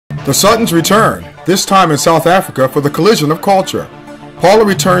The Suttons return, this time in South Africa for the collision of culture. Paula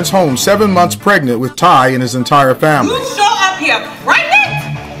returns home 7 months pregnant with Ty and his entire family. You show up here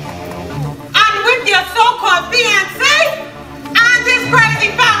pregnant and with your so-called fiancé and this crazy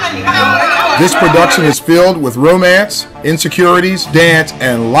family. This production is filled with romance, insecurities, dance,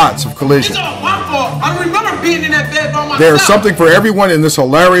 and lots of collision. I remember being in that bed by myself. There is something for everyone in this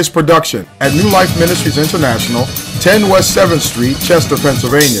hilarious production at New Life Ministries International, 10 West 7th Street, Chester,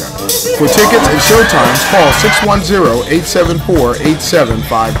 Pennsylvania. For tickets and showtimes, call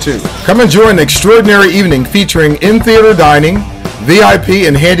 610-874-8752. Come enjoy an extraordinary evening featuring in-theater dining, VIP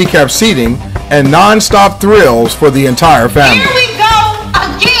and handicapped seating, and non-stop thrills for the entire family. Here we go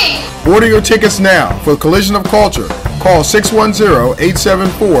again. Order your tickets now for Collision of Culture. Call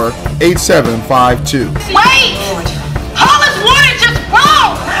 610-874-8752. Wait! Paula's water just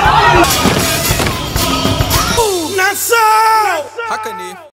broke! Not so!